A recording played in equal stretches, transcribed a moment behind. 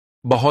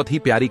बहुत ही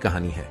प्यारी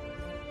कहानी है।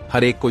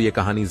 हर एक को यह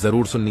कहानी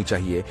जरूर सुननी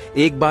चाहिए।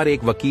 एक बार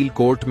एक वकील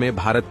कोर्ट में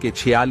भारत के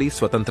 46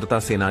 स्वतंत्रता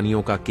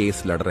सेनानियों का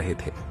केस लड़ रहे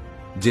थे,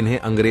 जिन्हें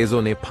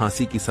अंग्रेजों ने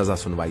फांसी की सजा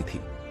सुनवाई थी।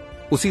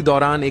 उसी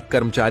दौरान एक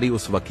कर्मचारी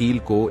उस वकील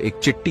को एक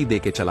चिट्ठी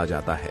देके चला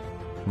जाता है।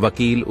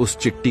 वकील उस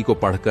चिट्ठी को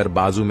पढ़कर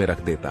बाजू में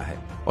रख देता है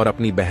और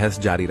अपनी बहस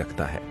जारी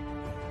रखता है।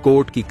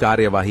 कोर्ट की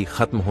कार्यवाही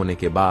खत्म होने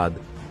के बाद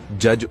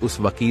जज उस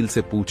वकील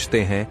से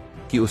पूछते हैं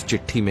कि उस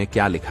चिट्ठी में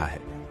क्या लिखा है।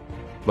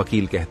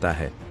 वकील कहता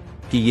है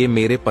कि ये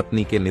मेरे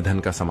पत्नी के निधन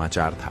का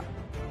समाचार था।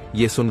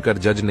 ये सुनकर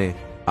जज ने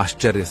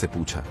आश्चर्य से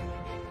पूछा,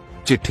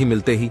 चिट्ठी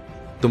मिलते ही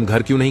तुम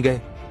घर क्यों नहीं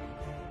गए?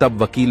 तब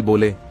वकील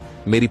बोले,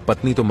 मेरी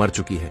पत्नी तो मर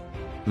चुकी है,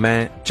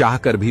 मैं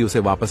चाहकर भी उसे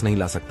वापस नहीं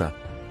ला सकता।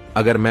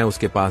 अगर मैं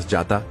उसके पास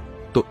जाता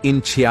तो इन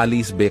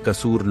 46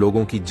 बेकसूर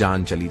लोगों की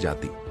जान चली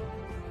जाती।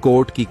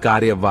 कोर्ट की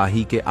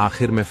कार्यवाही के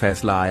आखिर में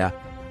फैसला आया,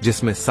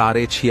 जिसमें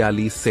सारे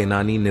 46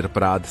 सेनानी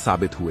निरपराध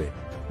साबित हुए,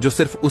 जो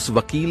सिर्फ उस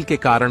वकील के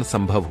कारण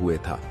संभव हुए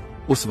था।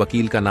 उस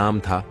वकील का नाम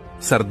था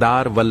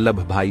सरदार वल्लभ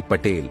भाई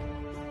पटेल,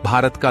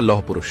 भारत का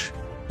लौह पुरुष।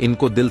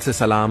 इनको दिल से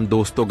सलाम।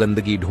 दोस्तों,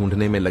 गंदगी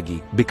ढूंढने में लगी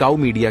बिकाऊ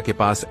मीडिया के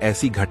पास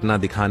ऐसी घटना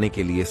दिखाने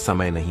के लिए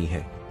समय नहीं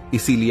है।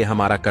 इसीलिए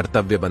हमारा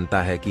कर्तव्य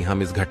बनता है कि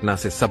हम इस घटना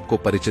से सबको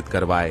परिचित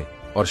करवाएं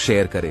और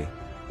शेयर करें।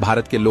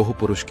 भारत के लौह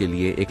पुरुष के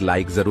लिए एक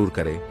लाइक जरूर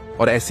करें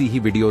और ऐसी ही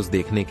वीडियोस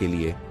देखने के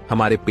लिए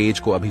हमारे पेज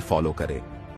को अभी फॉलो करें।